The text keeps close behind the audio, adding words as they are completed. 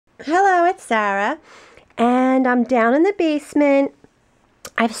Hello, it's Sarah, and I'm down in the basement.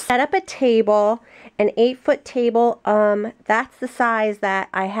 I've set up a table, an 8-foot table. That's the size that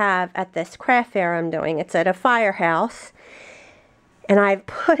I have at this craft fair I'm doing. It's at a firehouse, and I've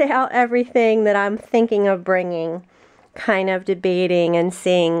put out everything that I'm thinking of bringing, kind of debating and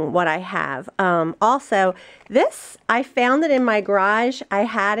seeing what I have. Also, this, I found it in my garage. I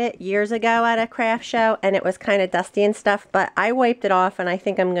had it years ago at a craft show, and it was kind of dusty and stuff, but I wiped it off, and I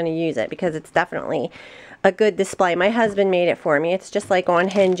think I'm going to use it because it's definitely a good display. My husband made it for me. It's just like on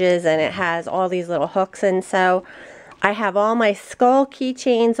hinges, and it has all these little hooks, and so I have all my skull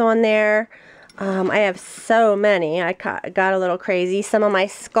keychains on there. I have so many. I got a little crazy. Some of my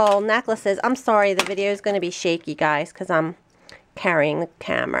skull necklaces. I'm sorry, the video is going to be shaky, guys, because I'm carrying the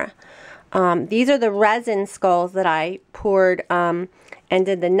camera. These are the resin skulls that I poured and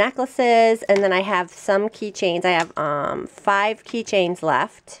did the necklaces. And then I have some keychains. I have 5 keychains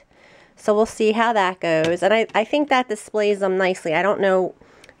left. So we'll see how that goes. And I think that displays them nicely. I don't know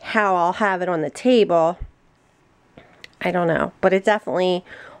how I'll have it on the table. I don't know. But it definitely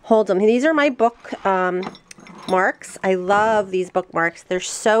holds them. These are my book marks. I love these bookmarks. They're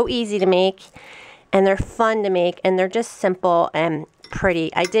so easy to make, and they're fun to make, and they're just simple and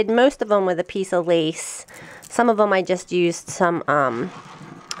pretty. I did most of them with a piece of lace. Some of them I just used some,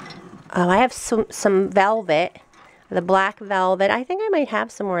 I have some velvet, the black velvet. I think I might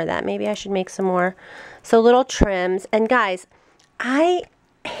have some more of that. Maybe I should make some more. So little trims. And guys, I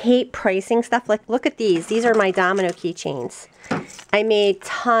hate pricing stuff. Like, look at these. These are my domino keychains. I made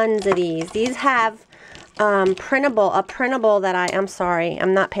tons of these. These have a printable that I'm sorry,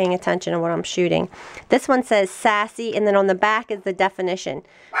 I'm not paying attention to what I'm shooting. This one says sassy, and then on the back is the definition.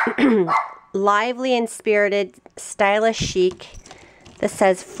 Lively and spirited, stylish chic. This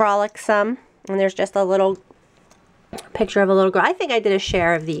says frolicsome, and there's just a little picture of a little girl. I think I did a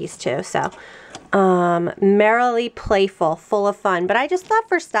share of these too, so. Merrily playful, full of fun. But I just thought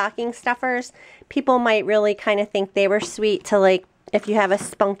for stocking stuffers, people might really kind of think they were sweet to, like, if you have a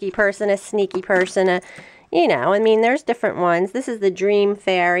spunky person, a sneaky person, you know, I mean, there's different ones. This is the Dream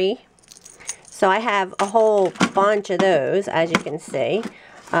Fairy. So I have a whole bunch of those, as you can see.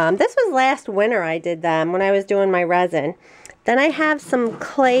 This was last winter I did them when I was doing my resin. Then I have some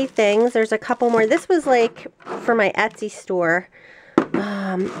clay things. There's a couple more. This was like for my Etsy store.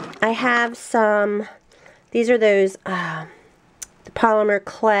 I have some, these are those the polymer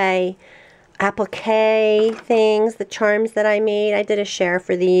clay applique things, the charms that I made. I did a share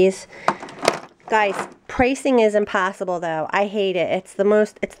for these. Guys, pricing is impossible though. I hate it. It's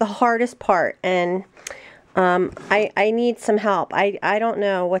the hardest part, and I need some help. I don't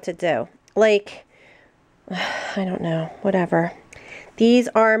know what to do. Like, I don't know, whatever. These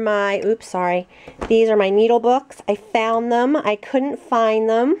are my, oops, sorry. These are my needle books. I found them. I couldn't find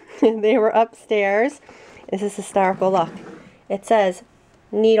them. They were upstairs. This is hysterical. Look, it says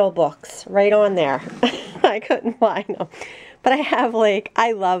needle books right on there. I couldn't find them. But I have, like,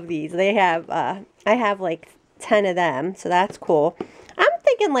 I love these. They have, I have like 10 of them, so that's cool. I'm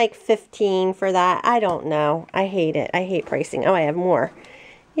thinking like 15 for that. I don't know. I hate it. I hate pricing. Oh, I have more.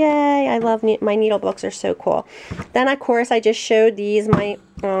 Yay, I love my needle books, are so cool. Then, of course, I just showed these, my,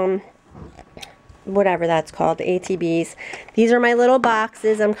 whatever that's called, the ATBs. These are my little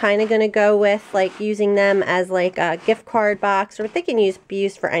boxes. I'm kind of going to go with, like, using them as, like, a gift card box, or they can be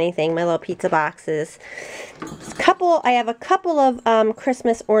used for anything, my little pizza boxes. I have a couple of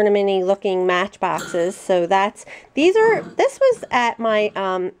Christmas ornamenty looking matchboxes, so this was at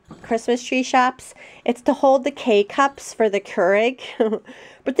my Christmas tree shops. It's to hold the K-cups for the Keurig.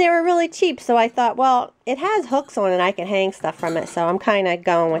 But they were really cheap, so I thought, well, it has hooks on it, I can hang stuff from it, so I'm kind of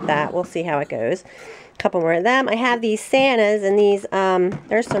going with that. We'll see how it goes. A couple more of them. I have these Santas, and these,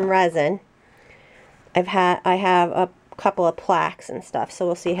 there's some resin. I have a couple of plaques and stuff, so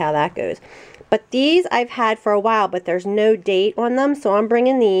we'll see how that goes. But these I've had for a while, but there's no date on them, so I'm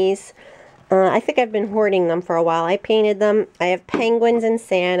bringing these. I think I've been hoarding them for a while. I painted them. I have penguins and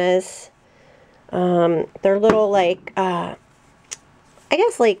Santas. They're little, like, I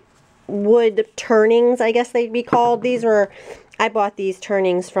guess like wood turnings, I guess they'd be called. I bought these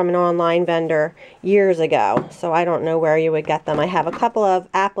turnings from an online vendor years ago, so I don't know where you would get them. I have a couple of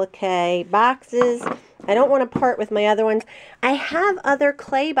applique boxes. I don't want to part with my other ones. I have other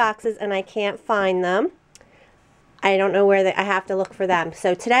clay boxes and I can't find them. I don't know where I have to look for them.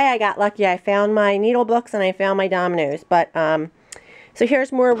 So today I got lucky. I found my needle books and I found my dominoes. But, so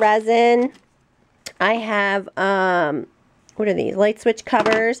here's more resin. I have, what are these? Light switch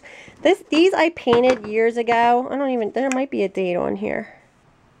covers. These I painted years ago. There might be a date on here.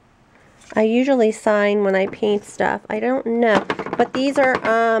 I usually sign when I paint stuff. I don't know. But these are,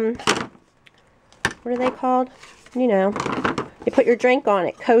 what are they called? You know, you put your drink on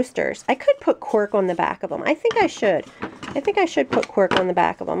it, coasters. I could put cork on the back of them. I think I should. I think I should put cork on the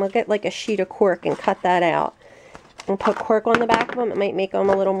back of them. I'll get like a sheet of cork and cut that out. And put cork on the back of them. It might make them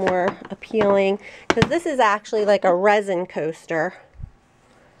a little more appealing. Because this is actually like a resin coaster.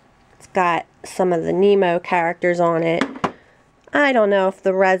 It's got some of the Nemo characters on it. I don't know if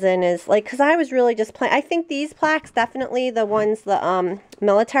the resin is like, because I was really just playing. I think these plaques, definitely the ones, the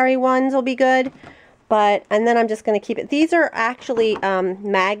military ones will be good. But, and then I'm just going to keep it. These are actually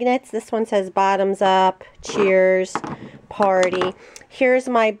magnets. This one says bottoms up, cheers, party. Here's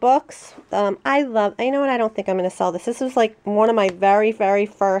my books. I love, you know what, I don't think I'm going to sell this. This was like one of my very, very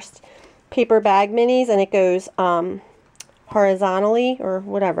first paper bag minis, and it goes horizontally or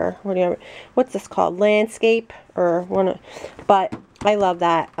whatever. What's this called? Landscape or one. But I love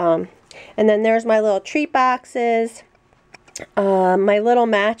that. And then there's my little treat boxes, my little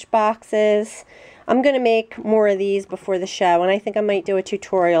match boxes. I'm going to make more of these before the show, and I think I might do a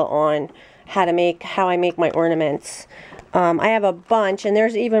tutorial on how I make my ornaments. I have a bunch, and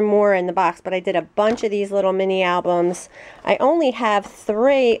there's even more in the box, but I did a bunch of these little mini albums. I only have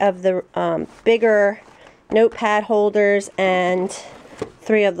 3 of the bigger notepad holders and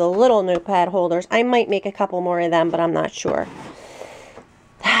 3 of the little notepad holders. I might make a couple more of them, but I'm not sure.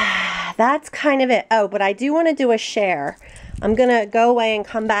 That's kind of it. Oh, but I do want to do a share. I'm going to go away and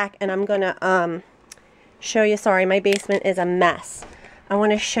come back, and I'm going to show you. Sorry, my basement is a mess. I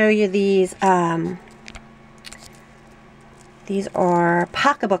want to show you these. These are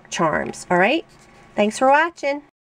pocketbook charms. All right. Thanks for watching.